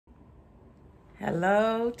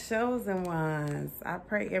Hello, chosen ones. I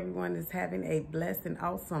pray everyone is having a blessed and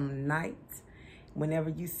awesome night. Whenever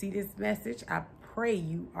you see this message, I pray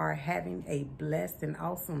you are having a blessed and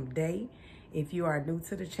awesome day. If you are new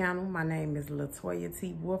to the channel, my name is Latoya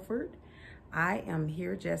T. Woodford. I am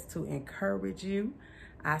here just to encourage you.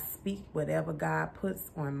 I speak whatever God puts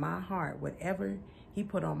on my heart. Whatever He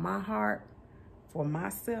put on my heart for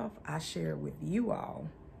myself, I share with you all.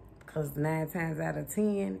 Because 9 times out of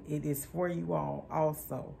 10, it is for you all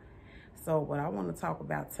also. So what I want to talk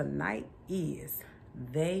about tonight is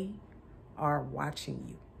they are watching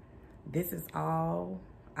you. This is all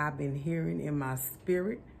I've been hearing in my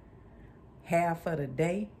spirit. Half of the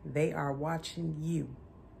day, they are watching you.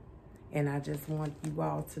 And I just want you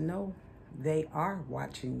all to know they are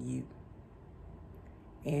watching you.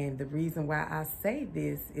 And the reason why I say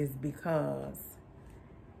this is because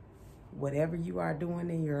whatever you are doing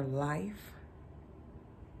in your life,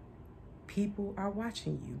 people are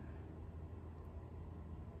watching you.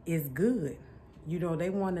 It's good. You know, they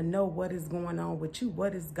want to know what is going on with you.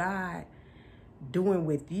 What is God doing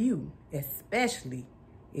with you, especially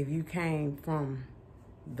if you came from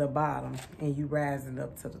the bottom and you rising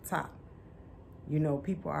up to the top. You know,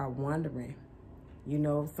 people are wondering. You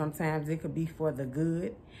know, sometimes it could be for the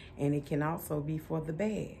good and it can also be for the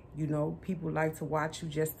bad. You know, people like to watch you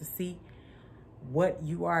just to see what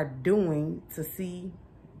you are doing, to see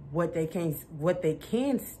what they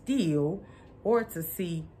can steal, or to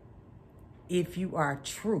see if you are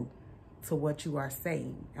true to what you are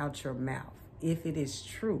saying out your mouth. If it is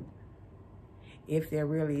true. If there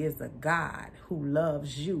really is a God who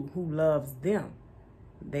loves you, who loves them,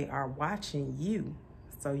 they are watching you.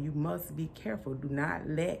 So you must be careful. Do not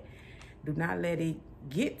let it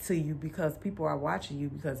get to you because people are watching you,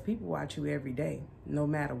 because people watch you every day, no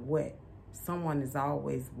matter what. Someone is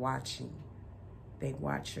always watching. They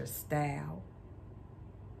watch your style.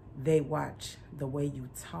 They watch the way you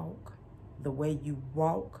talk, the way you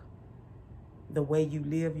walk, the way you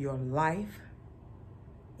live your life,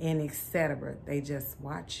 and etc. They just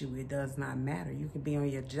watch you. It does not matter. You could be on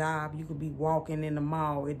your job. You could be walking in the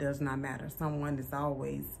mall. It does not matter. Someone is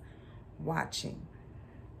always watching.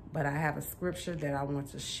 But I have a scripture that I want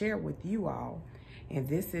to share with you all. And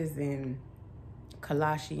this is in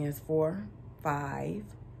Colossians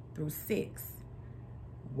 4:5-6.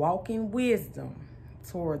 Walk in wisdom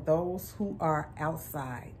toward those who are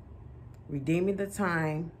outside, redeeming the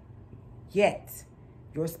time, yet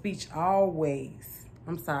your speech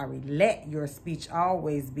let your speech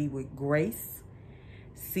always be with grace,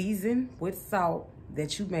 seasoned with salt,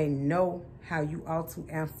 that you may know how you ought to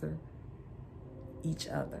answer each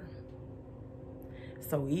other.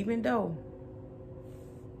 So even though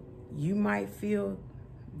you might feel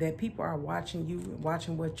that people are watching you,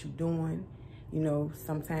 watching what you're doing, you know,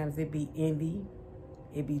 sometimes it be envy,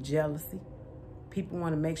 it be jealousy. People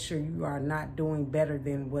want to make sure you are not doing better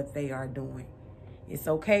than what they are doing. It's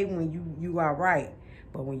okay when you are right,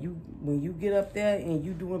 but when you get up there and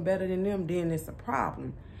you doing better than them, then it's a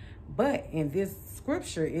problem. But in this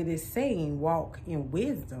scripture, it is saying walk in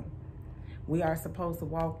wisdom. We are supposed to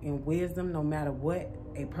walk in wisdom no matter what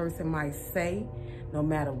a person might say, no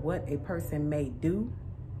matter what a person may do.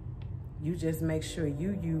 You just make sure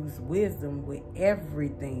you use wisdom with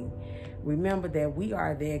everything. Remember that we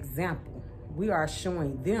are the example. We are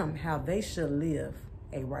showing them how they should live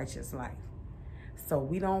a righteous life. So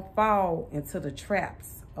we don't fall into the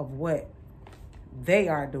traps of what they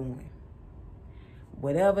are doing.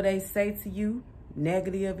 Whatever they say to you,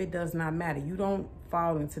 negative, it does not matter. You don't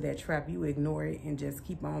fall into that trap. You ignore it and just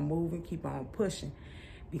keep on moving, keep on pushing,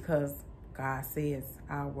 because God says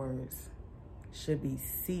our words should be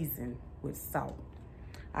seasoned with salt.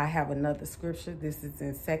 I have another scripture. This is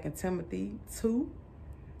in 2 Timothy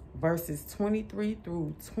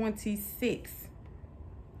 2:23-26.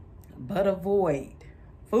 But avoid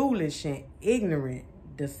foolish and ignorant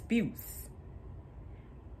disputes,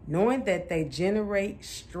 knowing that they generate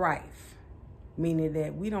strife. Meaning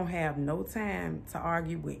that we don't have no time to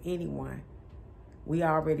argue with anyone. We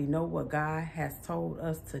already know what God has told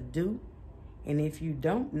us to do. And if you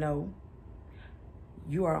don't know,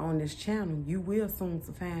 you are on this channel, you will soon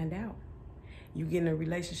to find out. You get in a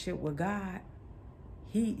relationship with God,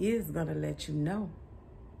 He is going to let you know.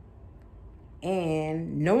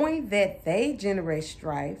 And knowing that they generate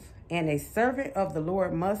strife, and a servant of the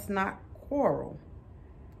Lord must not quarrel,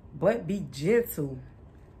 but be gentle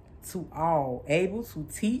to all, able to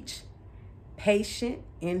teach, patient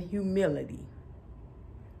in humility.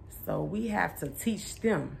 So we have to teach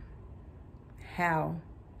them how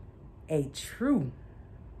a true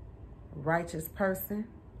righteous person,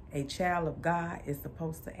 a child of God, is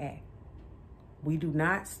supposed to act. We do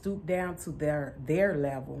not stoop down to their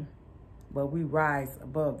level, but we rise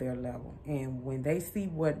above their level. And when they see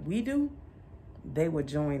what we do, they would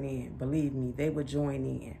join in. Believe me, they would join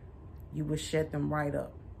in. You would shut them right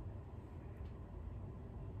up.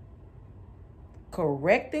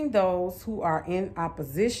 Correcting those who are in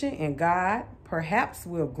opposition, and God perhaps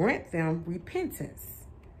will grant them repentance,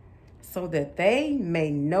 so that they may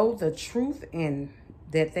know the truth and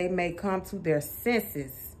that they may come to their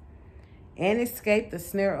senses and escape the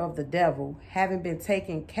snare of the devil, having been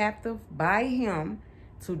taken captive by him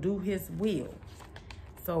to do his will.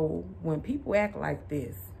 So when people act like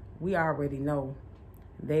this, we already know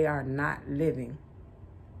they are not living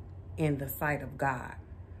in the sight of God.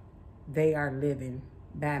 They are living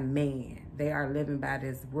by man. They are living by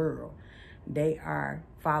this world. They are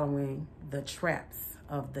following the traps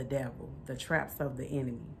of the devil, the traps of the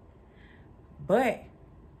enemy. But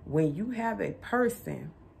when you have a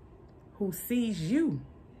person who sees you,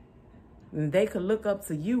 and they could look up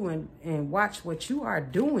to you and watch what you are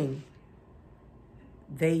doing,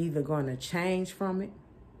 they either going to change from it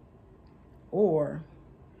or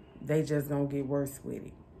they just going to get worse with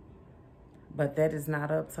it. But that is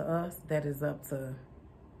not up to us. That is up to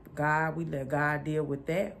God. We let God deal with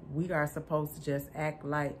that. We are supposed to just act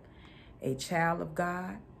like a child of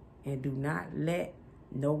God and do not let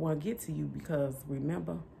no one get to you, because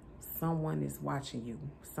remember, someone is watching you.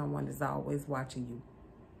 Someone is always watching you.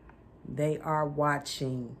 They are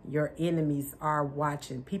watching. Your enemies are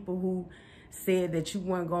watching. People who said that you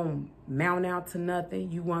weren't going to mount out to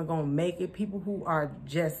nothing, you weren't going to make it. People who are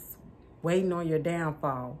just waiting on your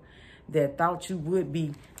downfall, that thought you would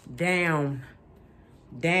be down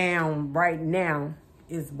right now,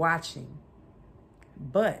 is watching.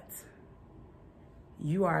 But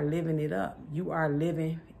you are living it up. You are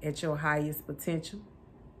living at your highest potential.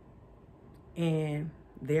 And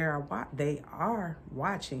they are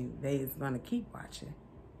watching. They is going to keep watching.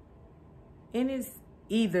 And it's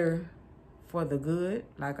either for the good,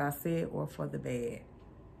 like I said, or for the bad.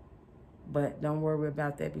 But don't worry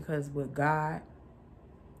about that, because with God,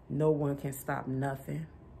 no one can stop nothing.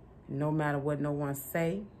 No matter what no one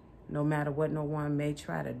say, no matter what no one may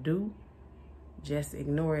try to do, just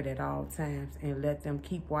ignore it at all times and let them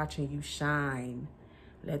keep watching you shine.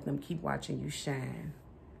 Let them keep watching you shine.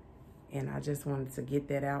 And I just wanted to get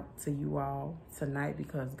that out to you all tonight,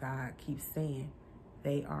 because God keeps saying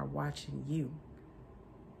they are watching you.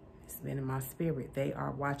 It's been in my spirit. They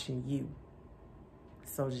are watching you.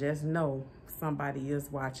 So just know somebody is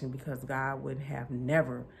watching, because God would have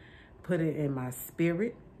never put it in my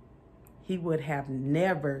spirit. He would have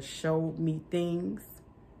never showed me things.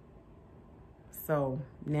 So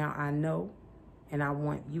now I know, and I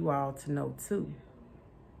want you all to know too.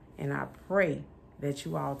 And I pray that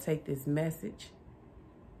you all take this message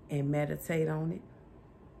and meditate on it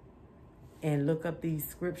and look up these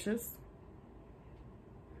scriptures.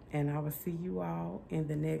 And I will see you all in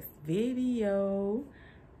the next video.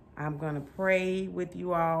 I'm going to pray with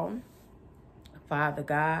you all. Father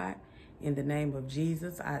God, in the name of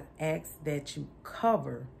Jesus, I ask that you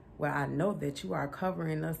cover, well, I know that you are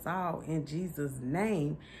covering us all in Jesus'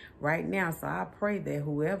 name right now. So I pray that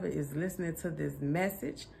whoever is listening to this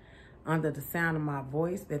message under the sound of my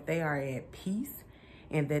voice, that they are at peace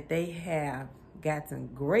and that they have gotten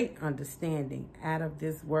great understanding out of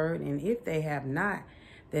this word. And if they have not,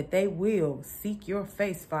 that they will seek your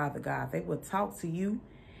face, Father God. They will talk to you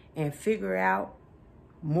and figure out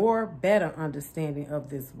better understanding of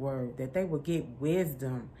this word, that they will get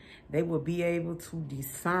wisdom. They will be able to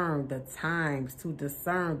discern the times, to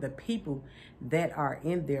discern the people that are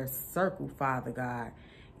in their circle, Father God,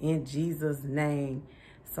 in Jesus' name.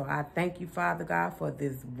 So I thank you, Father God, for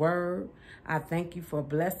this word. I thank you for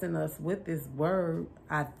blessing us with this word.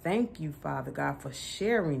 I thank you, Father God, for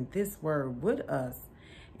sharing this word with us.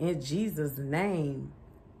 In Jesus' name,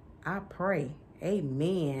 I pray.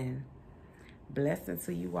 Amen. Blessings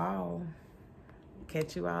to you all.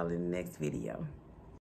 Catch you all in the next video.